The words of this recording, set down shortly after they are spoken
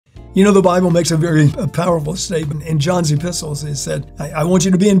You know, the Bible makes a very powerful statement. In John's epistles, it said, I want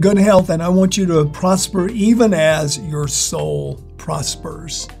you to be in good health and I want you to prosper even as your soul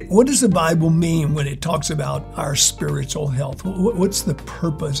prospers. What does the Bible mean when it talks about our spiritual health? What's the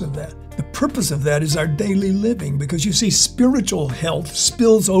purpose of that? The purpose of that is our daily living, because you see, spiritual health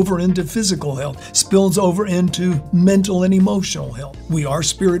spills over into physical health, spills over into mental and emotional health. We are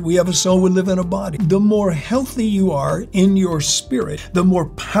spirit, we have a soul, we live in a body. The more healthy you are in your spirit, the more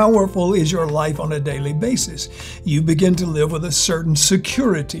powerful is your life on a daily basis. You begin to live with a certain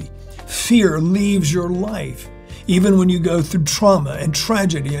security. Fear leaves your life. Even when you go through trauma and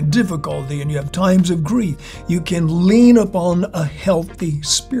tragedy and difficulty and you have times of grief, you can lean upon a healthy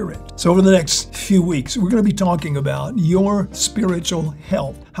spirit. So over the next few weeks, we're going to be talking about your spiritual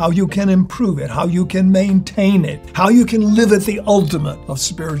health, how you can improve it, how you can maintain it, how you can live at the ultimate of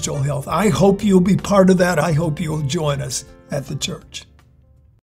spiritual health. I hope you'll be part of that. I hope you'll join us at the church.